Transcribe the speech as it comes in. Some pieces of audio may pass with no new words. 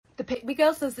The pick-me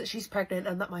girl says that she's pregnant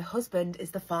and that my husband is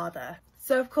the father.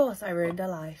 So of course I ruined her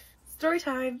life. Story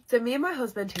time. So me and my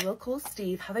husband, who we'll call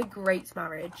Steve, have a great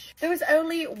marriage. There was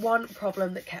only one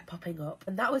problem that kept popping up,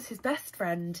 and that was his best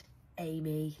friend,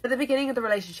 Amy. At the beginning of the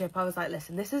relationship, I was like,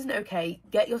 listen, this isn't okay.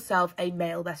 Get yourself a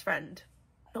male best friend.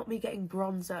 Not me getting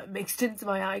bronzer mixed into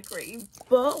my eye cream.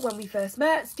 But when we first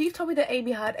met, Steve told me that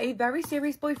Amy had a very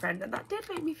serious boyfriend, and that did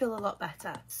make me feel a lot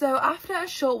better. So after a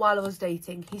short while of us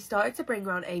dating, he started to bring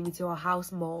around Amy to our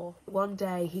house more. One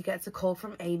day he gets a call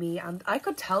from Amy, and I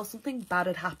could tell something bad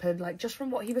had happened, like just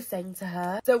from what he was saying to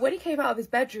her. So when he came out of his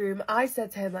bedroom, I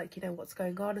said to him, like, you know, what's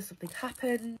going on? Has something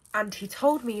happened? And he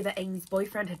told me that Amy's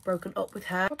boyfriend had broken up with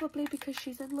her, probably because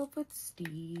she's in love with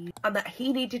Steve, and that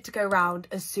he needed to go round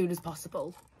as soon as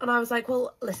possible. And I was like,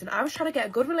 well, listen, I was trying to get a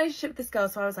good relationship with this girl,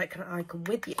 so I was like, can I come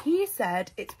with you? He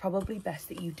said, it's probably best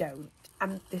that you don't.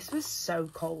 And this was so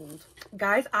cold.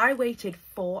 Guys, I waited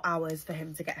 4 hours for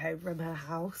him to get home from her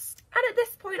house. And at this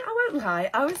point, I won't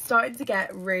lie, I was starting to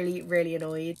get really, really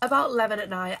annoyed. About 11 at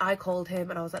night, I called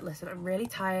him and I was like, listen, I'm really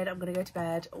tired. I'm going to go to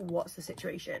bed. What's the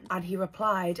situation? And he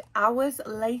replied, hours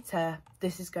later,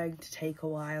 this is going to take a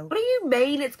while. What do you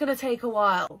mean it's going to take a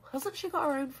while? Hasn't she got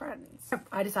her own friends?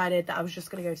 I decided that I was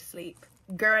just going to go to sleep.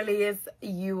 Girlies,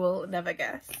 you will never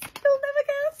guess. You'll never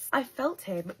guess. I felt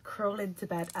him crawl into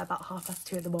bed at about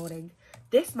 2:30 in the morning.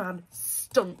 This man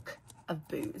stunk of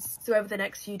booze. So over the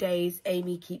next few days,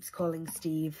 Amy keeps calling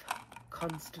Steve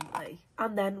constantly.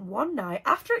 And then one night,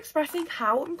 after expressing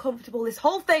how uncomfortable this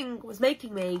whole thing was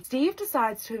making me, Steve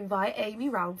decides to invite Amy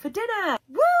round for dinner.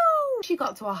 Woo! She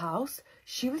got to our house.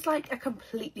 She was like a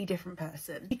completely different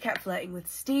person. She kept flirting with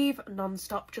Steve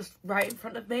non-stop, just right in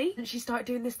front of me. And she started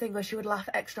doing this thing where she would laugh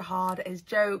extra hard at his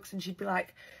jokes, and she'd be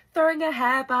like throwing her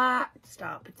hair back.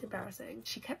 Stop, it's embarrassing.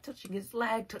 She kept touching his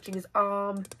leg, touching his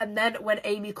arm. And then when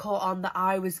Amy caught on that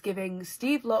I was giving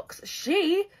Steve looks,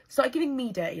 she started giving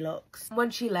me dirty looks. When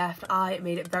she left, I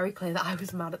made it very clear that I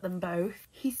was mad at them both.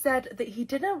 He said that he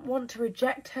didn't want to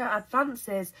reject her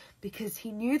advances because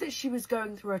he knew that she was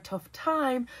going through a tough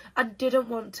time and didn't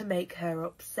want to make her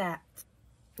upset.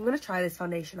 I'm going to try this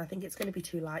foundation. I think it's going to be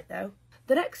too light though.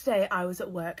 The next day I was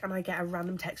at work and I get a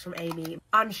random text from Amy,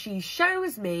 and she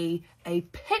shows me a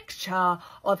picture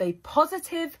of a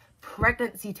positive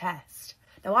pregnancy test.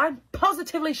 Now I'm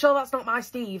positively sure that's not my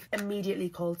Steve. Immediately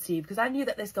called Steve because I knew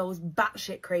that this girl was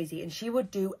batshit crazy and she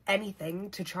would do anything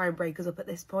to try and break us up at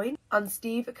this point. And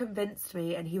Steve convinced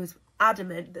me, and he was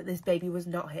adamant that this baby was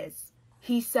not his.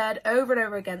 He said over and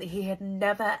over again that he had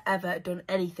never ever done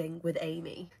anything with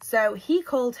Amy. So he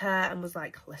called her and was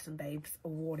like, listen babes,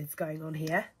 what is going on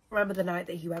here? Remember the night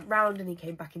that he went round and he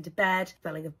came back into bed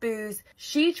smelling of booze?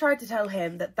 She tried to tell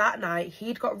him that that night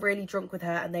he'd got really drunk with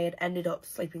her and they had ended up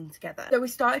sleeping together. So we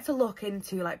started to look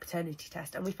into like paternity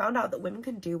tests, and we found out that women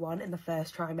can do one in the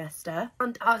first trimester.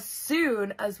 And as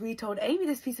soon as we told Amy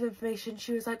this piece of information,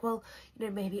 she was like, well, you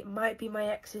know, maybe it might be my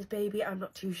ex's baby, I'm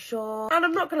not too sure. And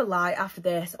I'm not gonna lie, after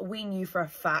this, we knew for a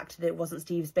fact that it wasn't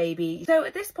Steve's baby. So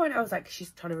at this point I was like,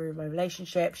 she's trying to ruin my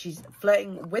relationship. She's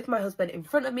flirting with my husband in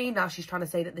front of me. Now she's trying to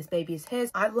say that this baby is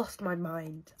his. I lost my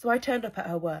mind. So I turned up at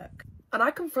her work and I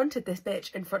confronted this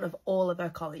bitch in front of all of her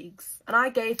colleagues, and I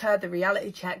gave her the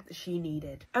reality check that she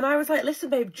needed. And I was like, listen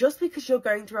babe, just because you're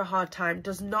going through a hard time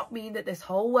does not mean that this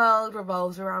whole world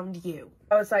revolves around you.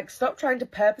 I was like, stop trying to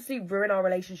purposely ruin our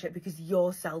relationship because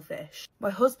you're selfish. My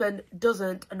husband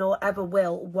doesn't nor ever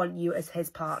will want you as his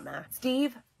partner.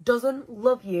 Steve doesn't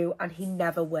love you and he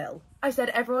never will. I said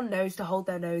everyone knows to hold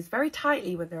their nose very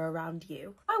tightly when they're around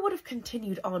you. I would have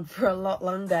continued on for a lot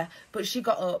longer, but she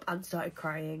got up and started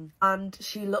crying. And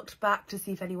she looked back to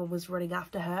see if anyone was running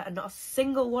after her, and not a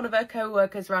single one of her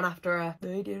co-workers ran after her.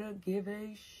 They didn't give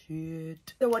a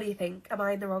shit. So what do you think? Am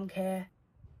I in the wrong here?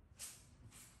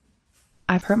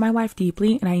 I've hurt my wife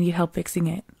deeply and I need help fixing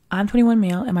it. I'm 21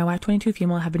 male and my wife 22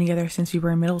 female have been together since we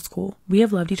were in middle school. We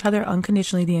have loved each other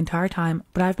unconditionally the entire time,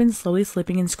 but I've been slowly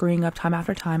slipping and screwing up time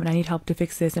after time, and I need help to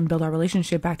fix this and build our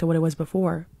relationship back to what it was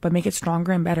before, but make it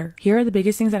stronger and better. Here are the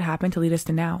biggest things that happened to lead us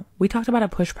to now. We talked about a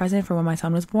push present for when my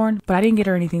son was born, but I didn't get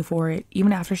her anything for it,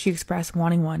 even after she expressed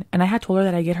wanting one, and I had told her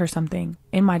that I'd get her something.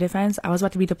 In my defense, I was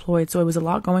about to be deployed, so it was a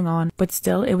lot going on, but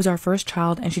still, it was our first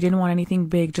child and she didn't want anything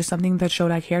big, just something that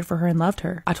showed I cared for her and loved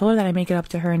her. I told her that I'd make it up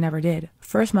to her and never did.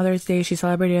 First Mother's Day, she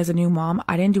celebrated as a new mom.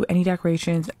 I didn't do any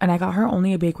decorations, and I got her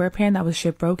only a bakeware pan that was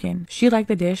ship broken. She liked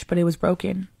the dish, but it was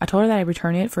broken. I told her that I'd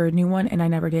return it for a new one, and I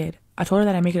never did. I told her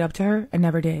that I'd make it up to her and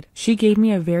never did. She gave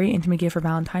me a very intimate gift for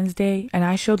Valentine's Day and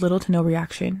I showed little to no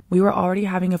reaction. We were already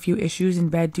having a few issues in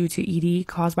bed due to ED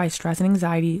caused by stress and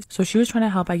anxiety, so she was trying to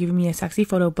help by giving me a sexy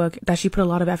photo book that she put a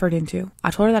lot of effort into. I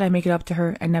told her that I'd make it up to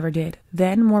her and never did.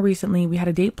 Then, more recently, we had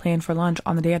a date planned for lunch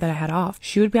on the day that I had off.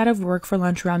 She would be out of work for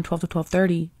lunch around 12 to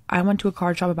 12:30. I went to a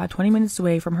card shop about 20 minutes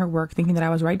away from her work thinking that I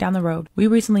was right down the road. We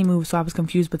recently moved, so I was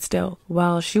confused, but still.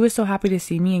 Well, she was so happy to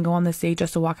see me and go on this date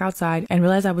just to walk outside and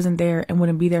realize I wasn't there and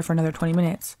wouldn't be there for another 20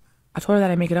 minutes. I told her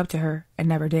that I'd make it up to her and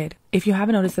never did. If you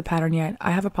haven't noticed the pattern yet,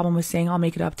 I have a problem with saying I'll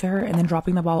make it up to her and then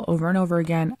dropping the ball over and over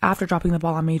again after dropping the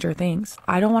ball on major things.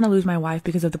 I don't want to lose my wife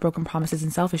because of the broken promises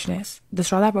and selfishness. The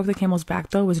straw that broke the camel's back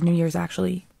though was New Year's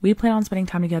actually. We planned on spending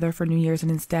time together for New Year's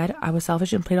and instead, I was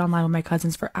selfish and played online with my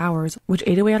cousins for hours, which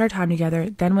ate away at our time together.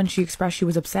 Then when she expressed she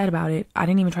was upset about it, I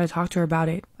didn't even try to talk to her about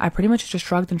it. I pretty much just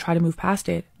shrugged and tried to move past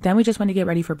it. Then we just went to get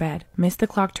ready for bed. Missed the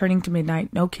clock turning to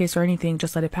midnight, no kiss or anything,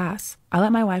 just let it pass. I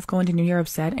let my wife go into New Year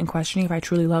upset and questioning if I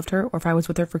truly loved her or if I was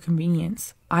with her for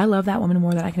convenience. I love that woman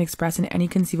more than I can express in any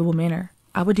conceivable manner.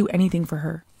 I would do anything for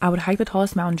her. I would hike the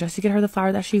tallest mountain just to get her the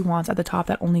flower that she wants at the top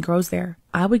that only grows there.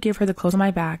 I would give her the clothes on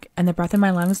my back and the breath in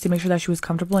my lungs to make sure that she was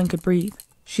comfortable and could breathe.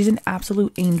 She's an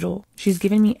absolute angel. She's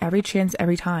given me every chance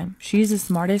every time. She's the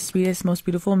smartest, sweetest, most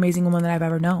beautiful, amazing woman that I've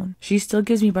ever known. She still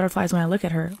gives me butterflies when I look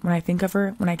at her, when I think of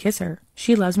her, when I kiss her.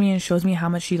 She loves me and shows me how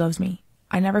much she loves me.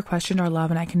 I never questioned our love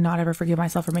and I cannot ever forgive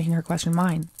myself for making her question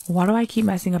mine. Why do I keep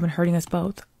messing up and hurting us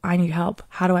both? I need help.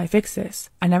 How do I fix this?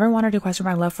 I never want her to question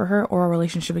my love for her or our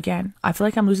relationship again. I feel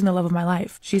like I'm losing the love of my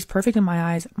life. She's perfect in my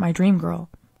eyes, my dream girl.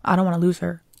 I don't want to lose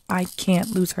her. I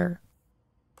can't lose her.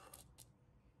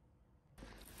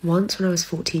 Once when I was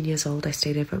 14 years old, I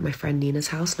stayed over at my friend Nina's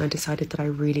house and I decided that I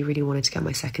really wanted to get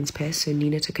my seconds pierced. So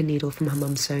Nina took a needle from her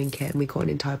mum's sewing kit and we got an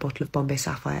entire bottle of Bombay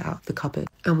Sapphire out of the cupboard.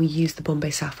 And we used the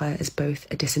Bombay Sapphire as both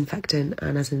a disinfectant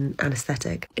and as an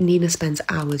anaesthetic. Nina spends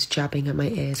hours jabbing at my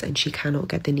ears and she cannot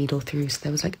get the needle through. So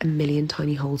there was like a million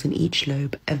tiny holes in each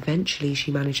lobe. Eventually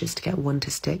she manages to get one to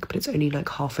stick, but it's only like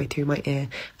halfway through my ear.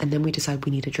 And then we decide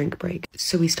we need a drink break.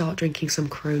 So we start drinking some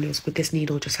Coronas with this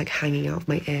needle just like hanging out of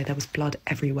my ear. There was blood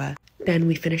everywhere. Then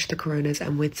we finished the Coronas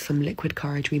and with some liquid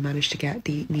courage we managed to get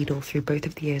the needle through both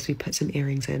of the ears. We put some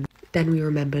earrings in. Then we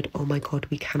remembered, oh my god,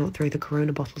 we cannot throw the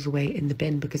Corona bottles away in the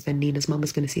bin because then Nina's mum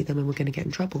is going to see them and we're going to get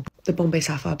in trouble. The Bombay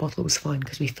Sapphire bottle was fine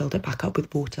because we filled it back up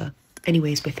with water.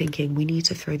 Anyways, we're thinking we need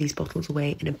to throw these bottles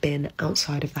away in a bin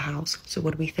outside of the house. So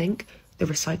what do we think? The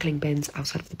recycling bins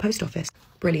outside of the post office.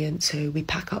 Brilliant. So we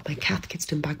pack up my Cath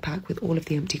Kidston backpack with all of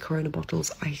the empty Corona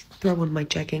bottles. I throw on my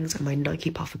jeggings and my Nike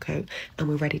puffer coat and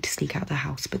we're ready to sneak out of the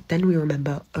house. But then we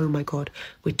remember, oh my god,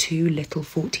 we're two little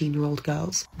 14-year-old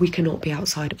girls. We cannot be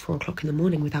outside at 4 o'clock in the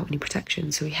morning without any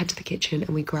protection. So we head to the kitchen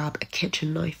and we grab a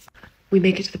kitchen knife. We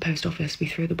make it to the post office, we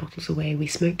throw the bottles away, we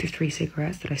smoke the 3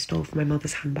 cigarettes that I stole from my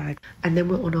mother's handbag, and then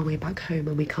we're on our way back home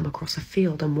and we come across a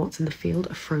field, and what's in the field?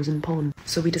 A frozen pond.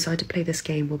 So we decide to play this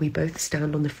game where we both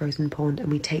stand on the frozen pond and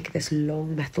we take this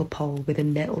long metal pole with a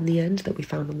net on the end that we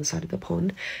found on the side of the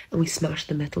pond, and we smash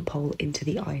the metal pole into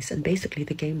the ice. And basically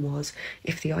the game was,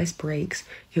 if the ice breaks,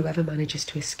 whoever manages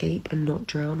to escape and not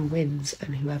drown wins,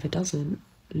 and whoever doesn't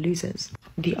loses.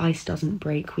 The ice doesn't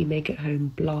break. We make it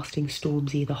home, blasting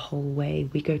Stormzy the whole way.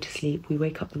 We go to sleep. We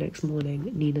wake up the next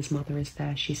morning. Nina's mother is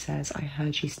there. She says, I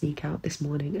heard you sneak out this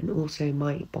morning and also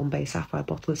my Bombay Sapphire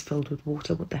bottle is filled with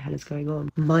water. What the hell is going on?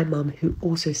 My mum, who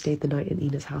also stayed the night at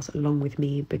Nina's house along with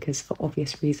me because for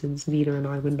obvious reasons Nina and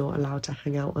I were not allowed to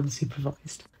hang out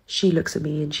unsupervised. She looks at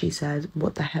me and she said,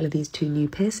 what the hell are these 2 new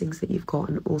piercings that you've got,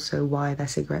 and also why are there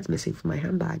cigarettes missing from my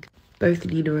handbag? Both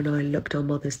Nina and I looked our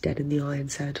mothers dead in the eye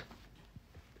and said,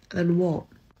 and what?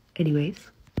 Anyways,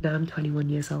 now I'm 21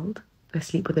 years old. I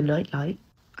sleep with a nightlight.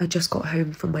 I just got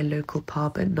home from my local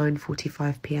pub at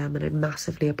 9:45 p.m. and I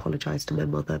massively apologised to my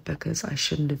mother because I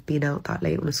shouldn't have been out that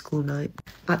late on a school night.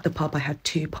 At the pub I had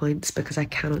 2 pints because I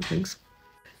cannot drink.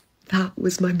 That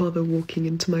was my mother walking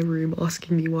into my room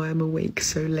asking me why I'm awake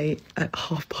so late at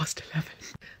 11:30.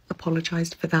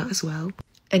 Apologised for that as well.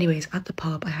 Anyways, at the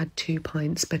pub, I had 2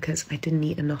 pints because I didn't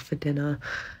eat enough for dinner.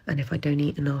 And if I don't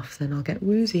eat enough, then I'll get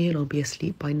woozy and I'll be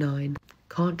asleep by 9.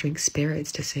 Can't drink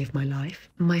spirits to save my life.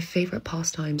 My favourite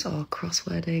pastimes are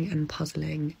crosswording and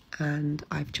puzzling, and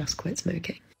I've just quit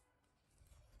smoking.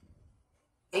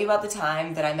 About the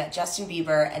time that I met Justin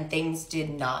Bieber and things did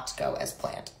not go as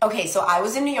planned. Okay, so I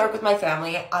was in New York with my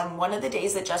family on one of the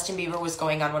days that Justin Bieber was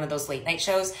going on one of those late night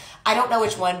shows. I don't know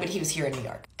which one, but he was here in New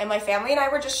York. And my family and I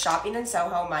were just shopping in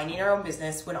Soho, minding our own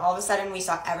business, when all of a sudden we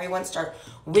saw everyone start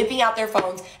whipping out their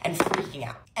phones and freaking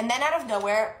out. And then out of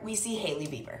nowhere, we see Hailey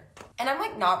Bieber. And I'm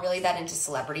like not really that into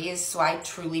celebrities, so I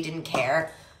truly didn't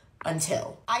care.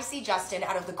 Until I see Justin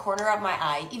out of the corner of my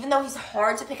eye, even though he's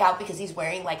hard to pick out because he's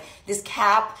wearing like this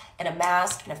cap and a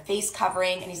mask and a face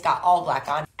covering and he's got all black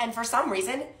on. And for some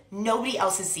reason, nobody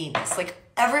else has seen this. Like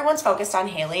everyone's focused on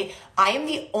Haley. I am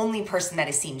the only person that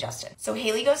has seen Justin. So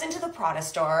Haley goes into the Prada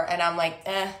store and I'm like,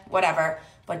 whatever.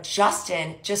 But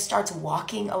Justin just starts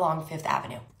walking along Fifth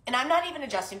Avenue. And I'm not even a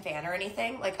Justin fan or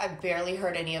anything. Like, I've barely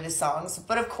heard any of his songs.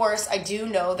 But of course, I do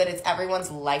know that it's everyone's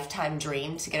lifetime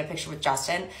dream to get a picture with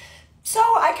Justin. So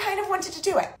I kind of wanted to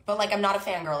do it. But like, I'm not a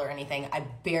fangirl or anything. I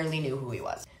barely knew who he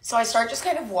was. So I start just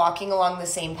kind of walking along the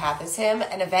same path as him.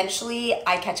 And eventually,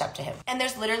 I catch up to him. And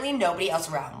there's literally nobody else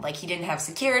around. Like, he didn't have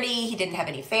security. He didn't have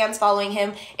any fans following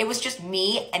him. It was just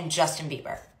me and Justin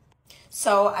Bieber.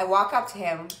 So I walk up to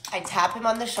him, I tap him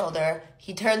on the shoulder,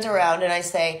 he turns around and I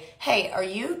say, hey, are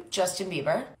you Justin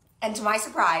Bieber? And to my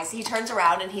surprise, he turns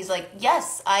around and he's like,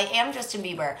 yes, I am Justin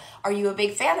Bieber. Are you a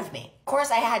big fan of me? Of course,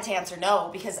 I had to answer no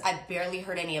because I barely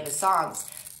heard any of his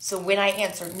songs. So when I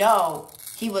answered no,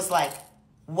 he was like,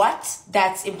 what?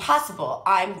 That's impossible.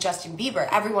 I'm Justin Bieber.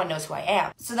 Everyone knows who I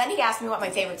am. So then he asked me what my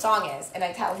favorite song is. And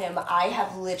I tell him, I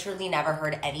have literally never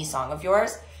heard any song of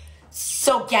yours.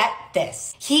 So get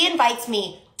this. He invites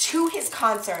me to his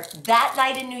concert that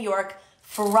night in New York,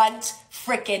 front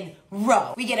frickin'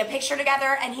 row. We get a picture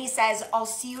together and he says, I'll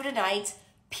see you tonight.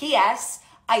 P.S.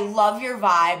 I love your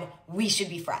vibe. We should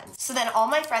be friends. So then all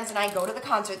my friends and I go to the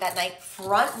concert that night,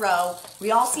 front row.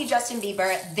 We all see Justin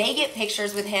Bieber. They get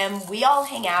pictures with him. We all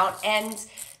hang out and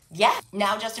yeah,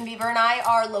 now Justin Bieber and I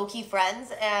are low-key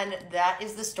friends and that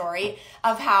is the story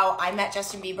of how I met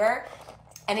Justin Bieber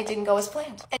and it didn't go as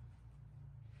planned.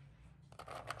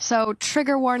 So,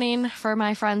 trigger warning for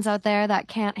my friends out there that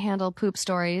can't handle poop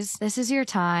stories. This is your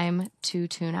time to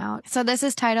tune out. So this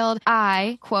is titled,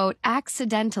 I, quote,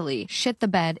 accidentally shit the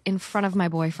bed in front of my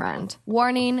boyfriend.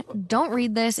 Warning, don't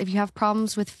read this if you have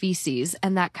problems with feces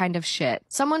and that kind of shit.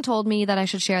 Someone told me that I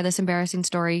should share this embarrassing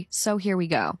story, so here we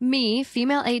go. Me,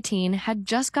 female 18, had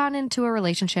just gotten into a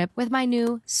relationship with my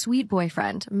new sweet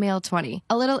boyfriend, male 20.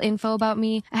 A little info about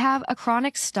me, I have a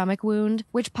chronic stomach wound,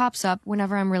 which pops up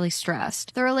whenever I'm really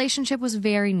stressed. The relationship was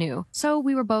very new, so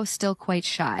we were both still quite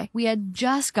shy. We had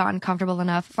just gotten comfortable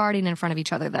enough farting in front of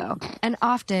each other though, and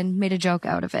often made a joke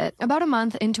out of it. About a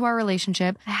month into our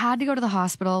relationship, I had to go to the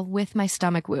hospital with my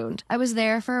stomach wound. I was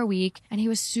there for a week, and he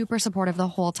was super supportive the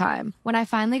whole time. When I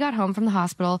finally got home from the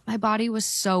hospital, my body was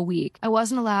so weak. I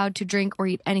wasn't allowed to drink or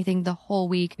eat anything the whole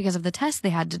week because of the tests they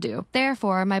had to do.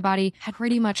 Therefore, my body had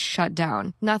pretty much shut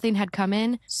down. Nothing had come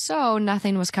in, so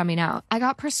nothing was coming out. I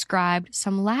got prescribed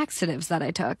some laxatives that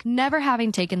I took. Never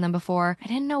having taken them before, I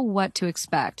didn't know what to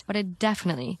expect, but it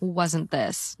definitely wasn't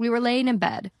this. We were laying in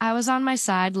bed. I was on my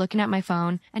side looking at my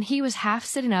phone, and he was half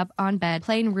sitting up on bed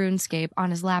playing RuneScape on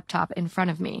his laptop in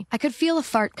front of me. I could feel a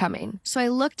fart coming, so I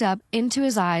looked up into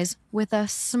his eyes with a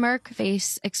smirk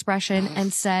face expression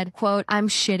and said, quote, I'm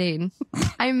shitting.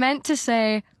 I meant to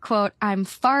say, quote, I'm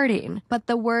farting, but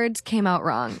the words came out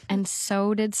wrong, and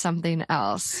so did something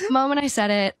else. The moment I said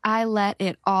it, I let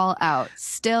it all out,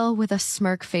 still with a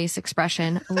smirk face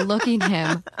expression, looking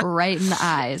him right in the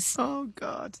eyes. Oh,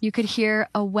 God. You could hear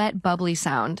a wet, bubbly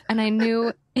sound, and I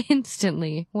knew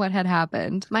instantly what had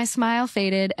happened. My smile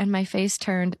faded and my face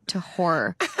turned to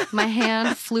horror. My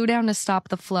hand flew down to stop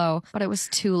the flow, but it was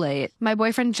too late. My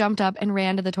boyfriend jumped up and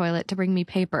ran to the toilet to bring me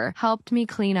paper, helped me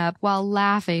clean up while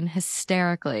laughing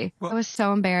hysterically. I was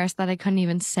so embarrassed that I couldn't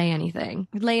even say anything.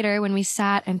 Later, when we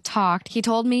sat and talked, he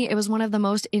told me it was one of the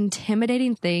most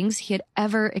intimidating things he had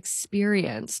ever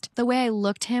experienced. The way I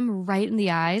looked him right in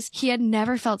the eyes, he had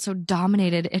never felt so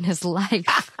dominated in his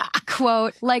life.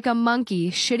 Quote, like a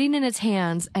monkey shitting in its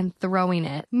hands and throwing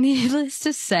it. Needless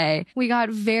to say, we got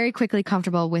very quickly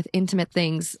comfortable with intimate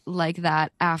things like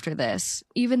that after this.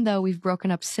 Even though we've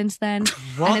broken up since then,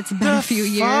 and it's been a few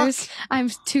years, I'm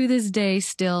to this day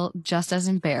still just as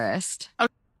embarrassed.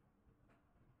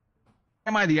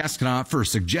 Am I the astronaut for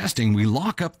suggesting we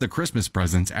lock up the Christmas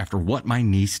presents after what my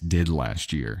niece did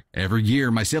last year? Every year,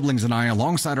 my siblings and I,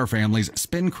 alongside our families,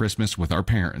 spend Christmas with our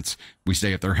parents. We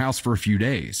stay at their house for a few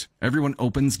days. Everyone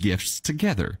opens gifts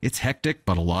together. It's hectic,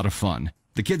 but a lot of fun.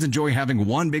 The kids enjoy having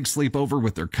one big sleepover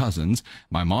with their cousins.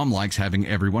 My mom likes having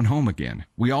everyone home again.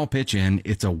 We all pitch in.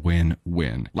 It's a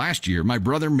win-win. Last year, my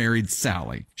brother married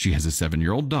Sally. She has a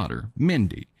 7-year-old daughter,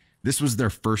 Mindy. This was their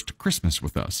first Christmas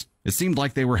with us. It seemed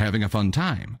like they were having a fun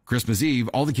time. Christmas Eve,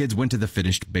 all the kids went to the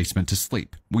finished basement to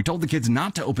sleep. We told the kids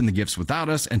not to open the gifts without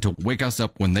us and to wake us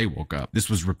up when they woke up. This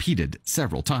was repeated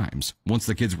several times. Once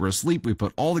the kids were asleep, we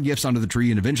put all the gifts under the tree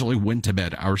and eventually went to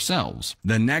bed ourselves.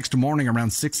 The next morning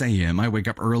around 6 a.m., I wake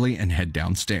up early and head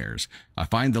downstairs. I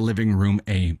find the living room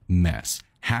a mess.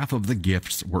 half of the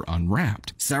gifts were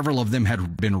unwrapped. Several of them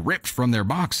had been ripped from their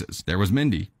boxes. There was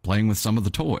Mindy playing with some of the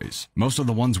toys. Most of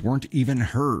the ones weren't even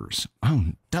hers. Oh,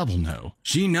 double no.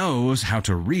 She knows how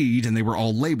to read, and they were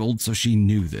all labeled, so she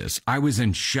knew this. I was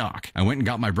in shock. I went and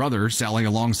got my brother, Sally,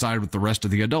 alongside with the rest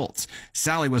of the adults.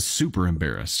 Sally was super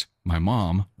embarrassed. My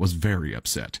mom was very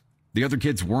upset. The other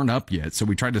kids weren't up yet, so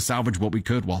we tried to salvage what we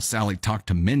could while Sally talked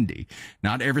to Mindy.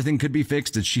 Not everything could be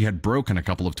fixed, as she had broken a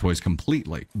couple of toys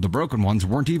completely. The broken ones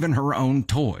weren't even her own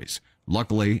toys.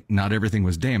 Luckily, not everything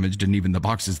was damaged, and even the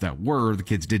boxes that were, the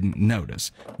kids didn't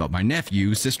notice. But my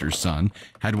nephew, sister's son,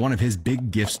 had one of his big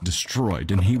gifts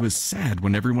destroyed, and he was sad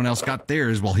when everyone else got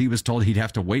theirs while he was told he'd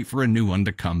have to wait for a new one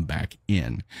to come back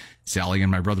in. Sally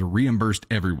and my brother reimbursed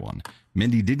everyone.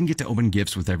 Mindy didn't get to open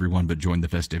gifts with everyone but joined the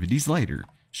festivities later.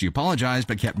 She apologized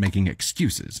but kept making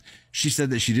excuses. She said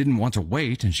that she didn't want to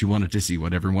wait and she wanted to see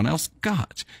what everyone else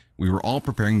got. We were all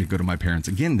preparing to go to my parents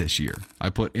again this year. I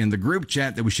put in the group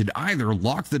chat that we should either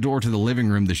lock the door to the living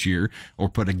room this year or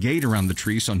put a gate around the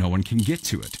tree so no one can get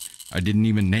to it. I didn't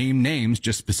even name names,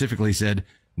 just specifically said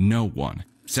no one.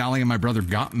 Sally and my brother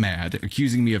got mad,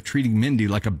 accusing me of treating Mindy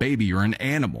like a baby or an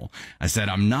animal. I said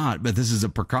I'm not, but this is a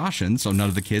precaution so none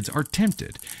of the kids are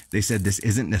tempted. They said this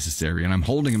isn't necessary and I'm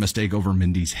holding a mistake over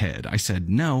Mindy's head. I said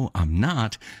no, I'm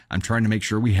not. I'm trying to make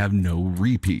sure we have no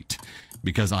repeat.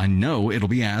 Because I know it'll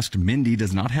be asked, Mindy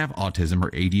does not have autism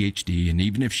or ADHD, and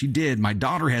even if she did, my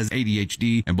daughter has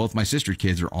ADHD, and both my sister's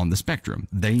kids are on the spectrum.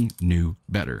 They knew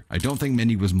better. I don't think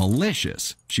Mindy was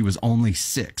malicious. She was only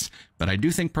 6, but I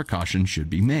do think precautions should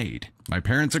be made. My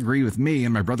parents agree with me,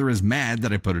 and my brother is mad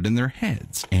that I put it in their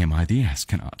heads. Am I the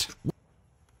astronaut?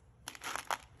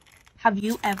 Have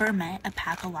you ever met a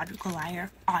pathological liar?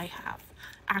 I have.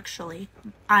 Actually,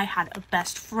 I had a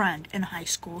best friend in high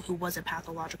school who was a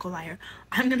pathological liar.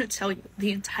 I'm gonna tell you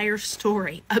the entire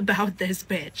story about this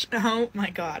bitch. Oh my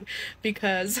god.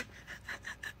 Because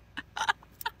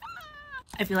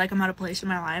I feel like I'm at a place in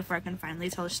my life where I can finally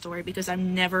tell a story, because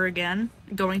I'm never again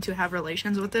going to have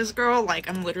relations with this girl. Like,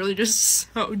 I'm literally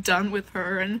just so done with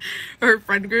her and her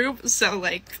friend group. So,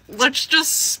 like, let's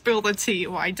just spill the tea,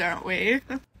 why don't we?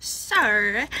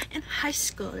 So, in high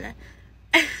school,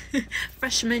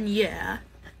 freshman year,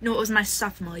 no, it was my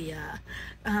sophomore year,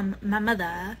 my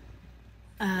mother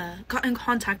got in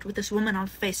contact with this woman on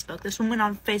Facebook. This woman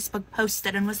on Facebook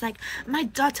posted and was like, my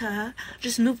daughter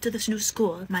just moved to this new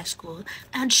school, my school,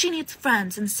 and she needs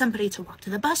friends and somebody to walk to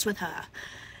the bus with her.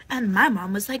 And my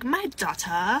mom was like, my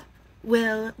daughter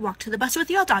will walk to the bus with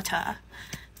your daughter.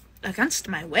 Against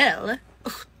my will,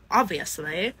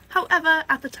 obviously. However,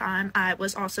 at the time, I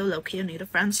was also low-key in need of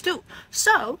friends too.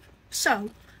 So,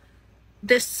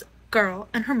 this girl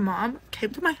and her mom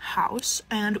came to my house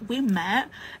and we met,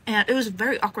 and it was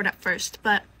very awkward at first,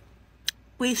 but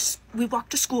we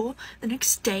walked to school the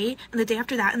next day and the day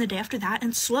after that and the day after that,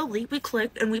 and slowly we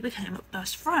clicked and we became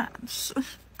best friends.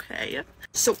 Okay,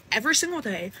 so every single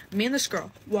day me and this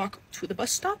girl walk to the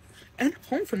bus stop and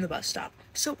home from the bus stop,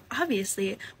 so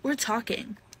obviously we're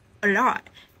talking a lot,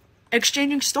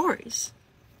 exchanging stories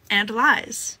and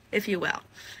lies, if you will.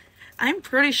 I'm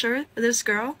pretty sure this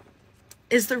girl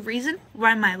is the reason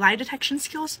why my lie detection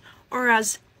skills are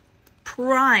as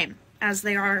prime as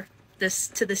they are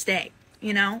to this day.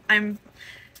 You know,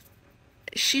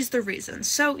 she's the reason.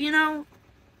 So, you know,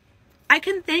 I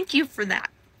can thank you for that.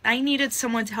 I needed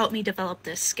someone to help me develop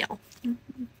this skill.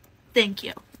 Thank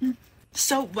you.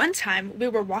 So one time we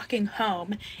were walking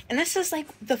home, and this is like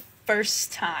the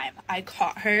first time I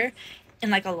caught her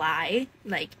in like a lie.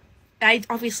 Like, I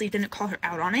obviously didn't call her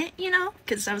out on it, you know,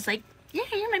 because I was like, yeah,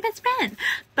 you're my best friend.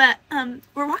 But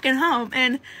we're walking home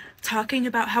and talking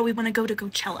about how we want to go to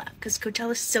Coachella, because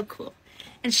Coachella is so cool.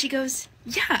 And she goes,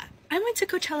 yeah, I went to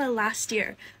Coachella last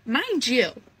year. Mind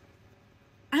you,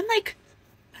 I'm like,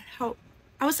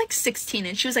 I was like 16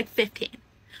 and she was like 15,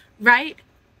 right?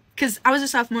 Because I was a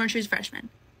sophomore and she was a freshman.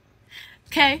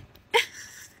 Okay?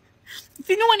 If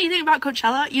you know anything about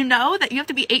Coachella, you know that you have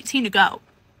to be 18 to go.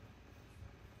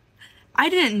 I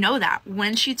didn't know that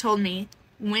when she told me,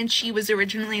 when she was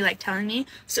originally like telling me.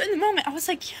 So in the moment I was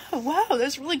like, yeah, wow,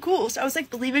 that's really cool. So I was like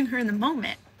believing her in the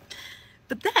moment.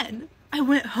 But then I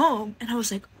went home and I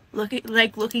was like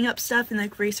looking up stuff and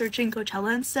like researching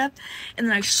Coachella and stuff, and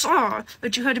then I saw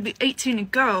that you had to be 18 to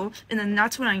go, and then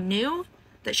that's when I knew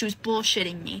that she was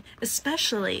bullshitting me,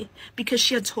 especially because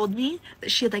she had told me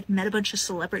that she had like met a bunch of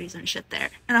celebrities and shit there,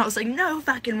 and I was like, no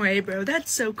fucking way, bro,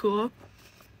 that's so cool.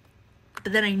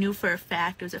 But then I knew for a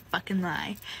fact it was a fucking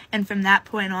lie. And from that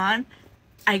point on,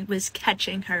 I was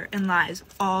catching her in lies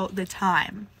all the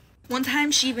time. One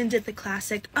time she even did the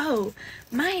classic, oh,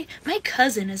 my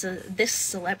cousin is this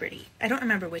celebrity. I don't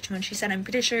remember which one she said. I'm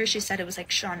pretty sure she said it was like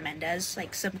Shawn Mendes,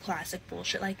 like some classic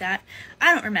bullshit like that.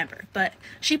 I don't remember, but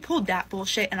she pulled that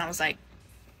bullshit and I was like,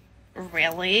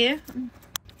 really?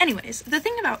 Anyways, the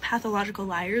thing about pathological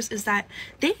liars is that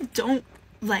they don't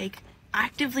like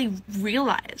actively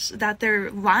realize that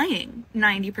they're lying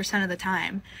 90% of the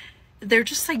time. They're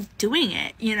just like doing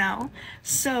it, you know?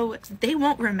 So they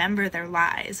won't remember their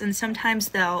lies, and sometimes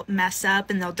they'll mess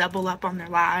up and they'll double up on their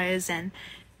lies, and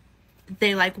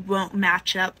they like won't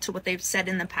match up to what they've said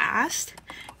in the past.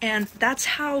 And that's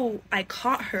how I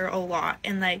caught her a lot,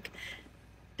 and like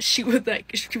she would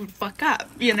fuck up,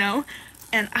 you know?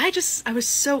 And I was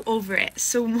so over it.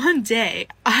 So one day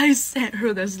I sent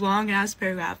her this long ass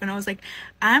paragraph and I was like,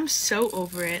 I'm so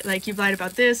over it. Like, you've lied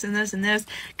about this and this and this.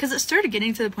 Because it started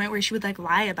getting to the point where she would like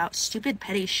lie about stupid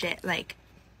petty shit. Like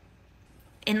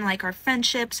in like our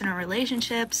friendships and our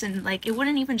relationships. And like it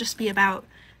wouldn't even just be about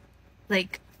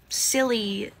like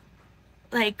silly,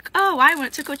 like, oh, I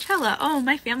went to Coachella. Oh,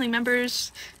 my family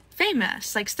member's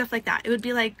famous. Like stuff like that. It would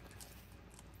be like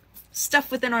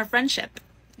stuff within our friendship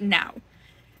now.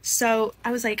 So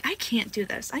I was like, I can't do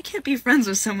this. I can't be friends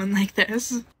with someone like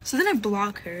this. So then I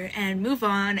block her and move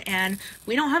on, and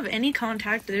we don't have any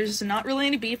contact. There's not really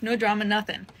any beef, no drama,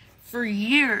 nothing. For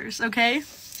years, okay?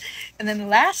 And then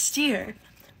last year,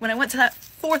 when I went to that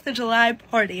 4th of July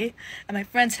party at my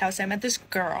friend's house, I met this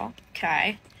girl,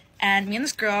 okay? And me and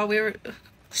this girl, we were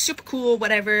super cool,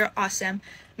 whatever, awesome.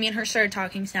 Me and her started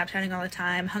talking, Snapchatting all the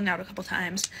time, hung out a couple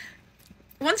times.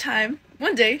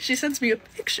 One day, she sends me a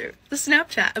picture, the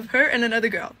Snapchat of her and another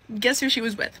girl. Guess who she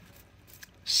was with?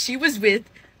 She was with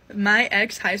my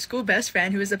ex-high school best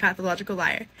friend, who is a pathological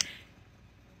liar.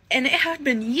 And it had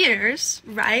been years,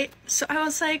 right? So I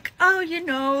was like, oh, you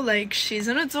know, like, she's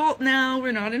an adult now,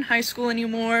 we're not in high school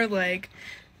anymore, like,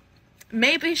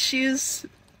 maybe she's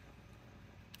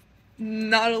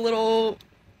not a little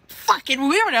fucking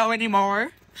weirdo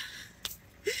anymore.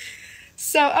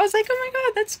 So I was like, oh my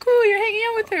god, that's cool, you're hanging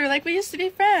out with her, like, we used to be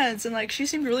friends, and like, she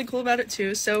seemed really cool about it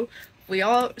too, so we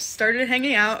all started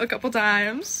hanging out a couple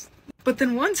times. But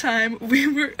then one time,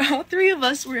 all three of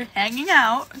us were hanging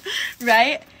out,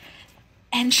 right?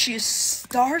 And she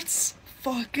starts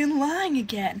fucking lying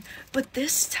again. But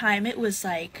this time it was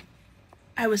like,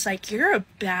 I was like, you're a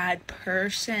bad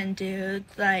person, dude.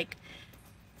 Like,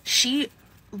 she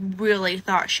really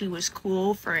thought she was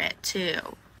cool for it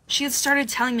too. She had started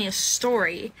telling me a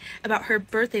story about her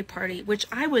birthday party, which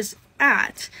I was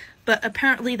at, but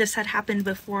apparently this had happened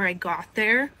before I got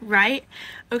there, right?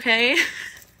 Okay?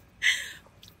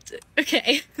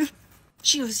 Okay.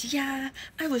 She goes, yeah,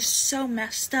 I was so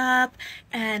messed up,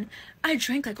 and I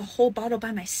drank like a whole bottle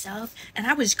by myself, and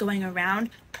I was going around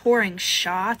pouring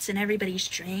shots in everybody's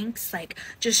drinks, like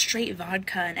just straight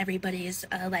vodka in everybody's,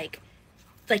 like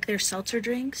their seltzer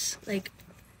drinks, like,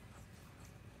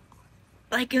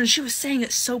 and she was saying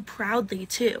it so proudly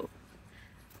too.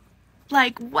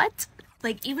 Like, what?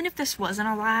 Like, even if this wasn't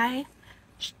a lie,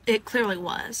 it clearly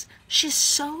was. She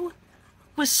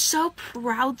was so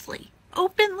proudly,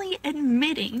 openly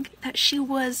admitting that she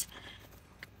was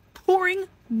giving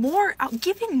more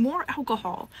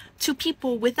alcohol to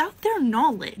people without their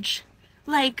knowledge.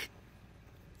 Like,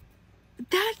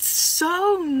 that's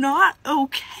so not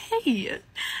okay.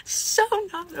 So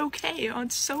not okay on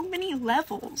so many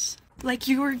levels. Like,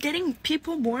 you were getting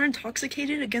people more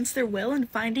intoxicated against their will and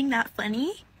finding that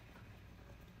funny?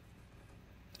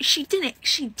 She didn't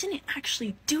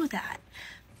actually do that.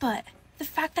 But the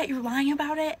fact that you're lying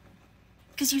about it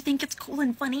because you think it's cool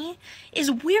and funny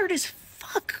is weird as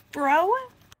fuck, bro.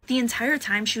 The entire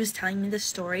time she was telling me this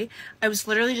story, I was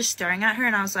literally just staring at her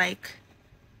and I was like,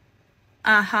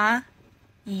 uh-huh,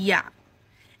 yeah.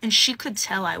 And she could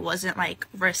tell I wasn't, like,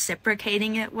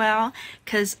 reciprocating it well,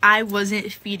 because I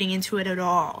wasn't feeding into it at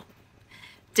all.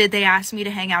 Did they ask me to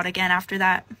hang out again after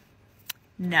that?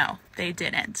 No, they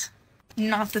didn't.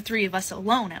 Not the three of us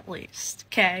alone, at least,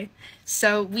 okay?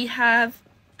 So we have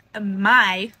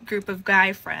my group of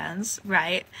guy friends,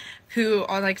 right, who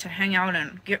all like to hang out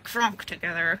and get drunk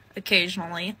together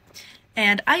occasionally.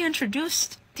 And I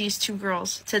introduced these two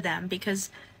girls to them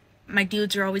because my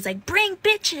dudes are always like, bring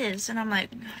bitches! And I'm like,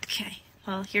 okay,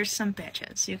 well, here's some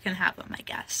bitches. You can have them, I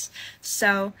guess.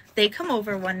 So they come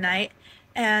over one night,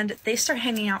 and they start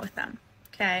hanging out with them,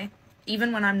 okay?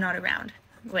 Even when I'm not around,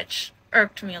 which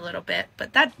irked me a little bit,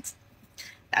 but that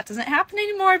doesn't happen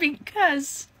anymore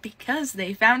because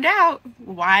they found out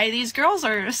why these girls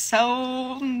are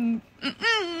so...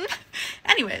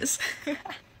 Anyways.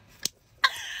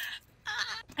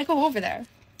 I go over there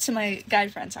to my guy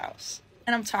friend's house.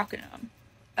 And I'm talking to him.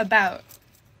 about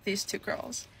these two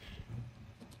girls.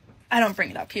 I don't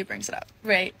bring it up, he brings it up,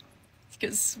 right?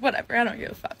 Because whatever, I don't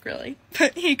give a fuck, really.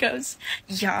 But he goes,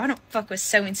 yeah, I don't fuck with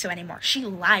so-and-so anymore. She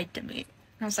lied to me.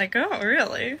 And I was like, oh,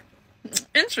 really?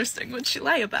 Interesting, what'd she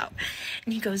lie about?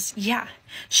 And he goes, yeah,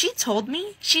 she told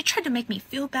me, she tried to make me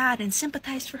feel bad and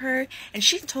sympathize for her, and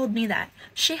she told me that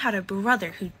she had a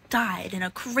brother who died in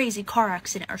a crazy car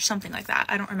accident or something like that.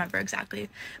 I don't remember exactly.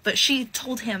 But she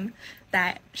told him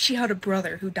that she had a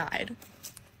brother who died.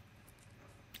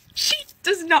 She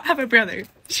does not have a brother.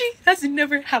 She has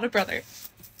never had a brother.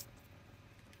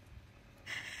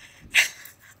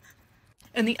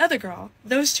 And the other girl,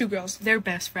 those two girls, they're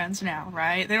best friends now,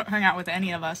 right? They don't hang out with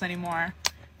any of us anymore.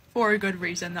 For a good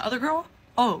reason. The other girl,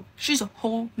 oh, she's a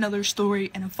whole nother story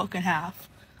and a fucking half.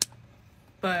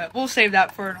 But we'll save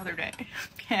that for another day,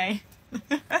 okay?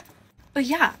 But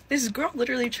yeah, this girl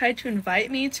literally tried to invite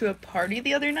me to a party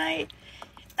the other night.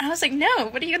 And I was like, no,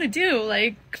 what are you gonna do?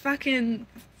 Like, fucking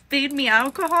feed me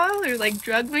alcohol or like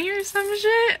drug me or some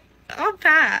shit? I'll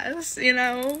pass, you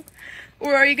know?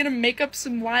 Or are you gonna make up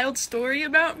some wild story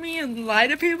about me and lie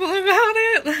to people about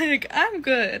it? Like, I'm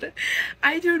good.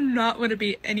 I do not want to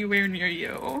be anywhere near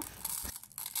you.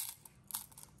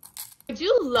 I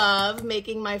do love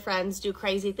making my friends do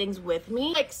crazy things with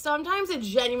me. Like, sometimes it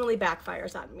genuinely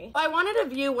backfires on me. I wanted to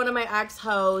view one of my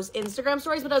ex-hoes Instagram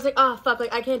stories, but I was like, oh, fuck,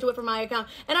 like, I can't do it for my account.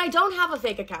 And I don't have a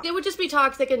fake account. It would just be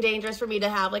toxic and dangerous for me to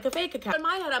have, like, a fake account. In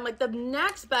my head, I'm like, the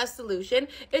next best solution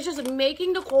is just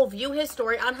making Nicole view his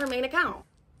story on her main account.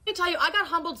 Let me tell you, I got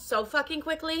humbled so fucking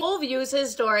quickly. Nicole views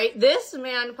his story. This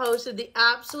man posted the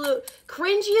absolute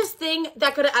cringiest thing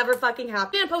that could have ever fucking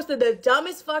happened. Man posted the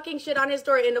dumbest fucking shit on his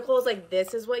story, and Nicole's like,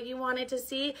 this is what you wanted to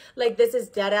see? Like, this is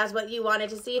dead ass what you wanted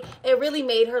to see? It really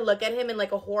made her look at him in,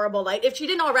 like, a horrible light. If she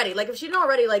didn't already,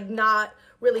 like, not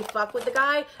really fuck with the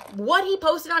guy. What he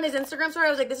posted on his Instagram story, I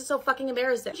was like, this is so fucking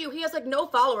embarrassing. He has like no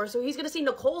followers, so he's gonna see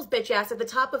Nicole's bitch ass at the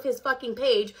top of his fucking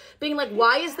page being like,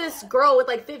 why is this girl with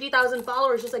like 50,000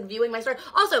 followers just like viewing my story?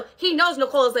 Also, he knows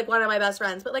Nicole is like one of my best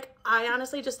friends, but like, I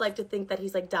honestly just like to think that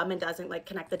he's like dumb and doesn't like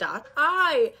connect the dots.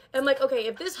 I am like, okay,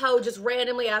 if this hoe just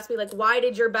randomly asked me like, why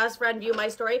did your best friend view my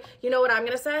story? You know what I'm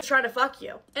gonna say? I'm trying to fuck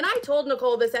you. And I told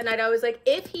Nicole this at night. I was like,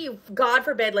 if he, God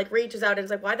forbid, like reaches out and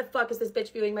is like, why the fuck is this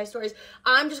bitch viewing my stories?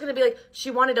 I'm just gonna be like, she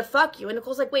wanted to fuck you. And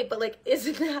Nicole's like, wait, but like,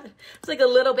 isn't that, it's like a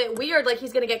little bit weird. Like,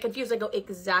 he's gonna get confused. I go,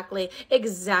 exactly. So I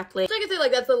can say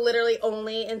like, that's the literally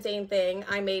only insane thing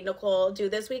I made Nicole do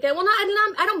this weekend. Well,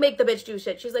 I don't make the bitch do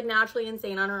shit. She's like naturally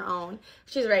insane on her own.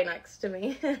 She's right next to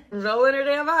me. Rolling her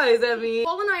damn eyes at me.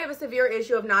 Nicole and I have a severe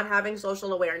issue of not having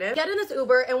social awareness. Get in this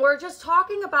Uber and we're just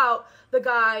talking about the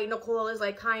guy Nicole is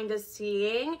like kind of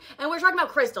seeing, and we're talking about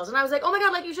crystals, and I was like, oh my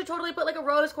god, like you should totally put like a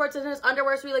rose quartz in his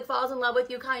underwear so he like falls in love with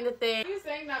you kind of thing. You're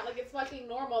saying that like it's fucking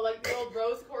normal, like the old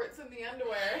rose quartz in the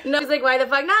underwear. No, he's like, why the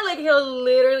fuck not? Like, he'll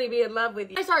literally be in love with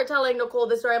you. I start telling Nicole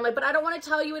this story. I'm like, but I don't want to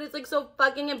tell you it. It's like so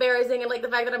fucking embarrassing, and like the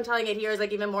fact that I'm telling it here is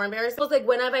like even more embarrassing. I was like,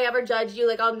 when have I ever judged you?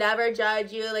 Like, I'll never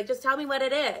judge you. Like, just tell me what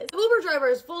it is. The Uber driver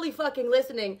is fully fucking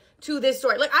listening to this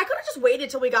story. Like, I could have just waited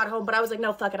till we got home, but I was like,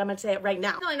 no, fuck it, I'm gonna say it right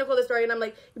now. I'm telling Nicole the story, and I'm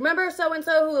like, remember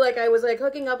so-and-so who like I was like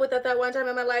hooking up with at that one time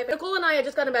in my life? Nicole and I had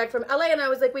just gotten back from LA, and I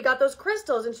was like, we got those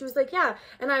crystals, and she was like, yeah.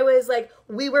 And I was like,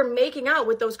 we were making out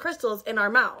with those crystals in our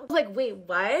mouth. I was like, wait,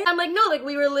 what? I'm like, no, like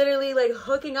we were literally like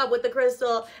hooking up with the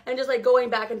crystal and just like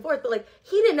going back and forth, but like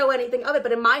he didn't know anything of it.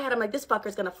 But in my head, I'm like, this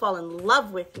fucker's gonna fall in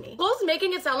love with me. Nicole's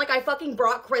making it sound like I fucking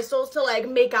brought crystals to like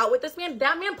make out with this man.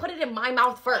 That man put it in my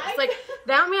mouth first. Like,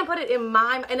 that man put it in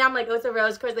my, and I'm like, oh, it's a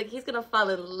rose quartz. Like, he's gonna fall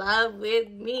in love with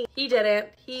me. He didn't.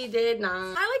 He did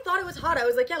not. I like thought it was hot. I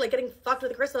was like, yeah, like getting fucked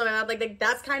with a crystal in my mouth. Like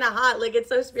that's kind of hot. Like, it's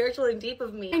so spiritual and deep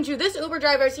of me. And you, this Uber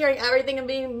driver is hearing everything and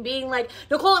being like,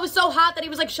 Nicole, it was so hot that he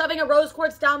was like shoving a rose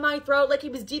quartz down my throat. Like, he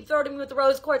was deep throating me with the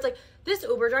rose quartz. Like, this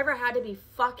Uber driver had to be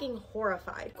fucking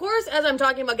horrified. Of course, as I'm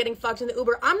talking about getting fucked in the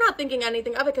Uber, I'm not thinking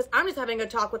anything of it because I'm just having a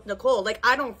talk with Nicole. Like,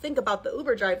 I don't think about the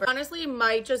Uber driver. Honestly,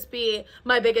 might just be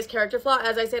my biggest character flaw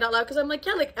as I say it out loud, because I'm like,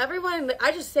 yeah, like everyone, like,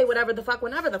 I just say whatever the fuck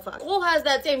whenever the fuck. Nicole has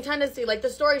that same tendency. Like,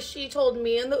 the story she told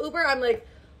me in the Uber, I'm like,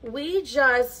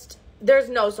 there's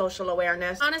no social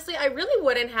awareness. Honestly, I really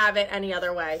wouldn't have it any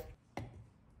other way.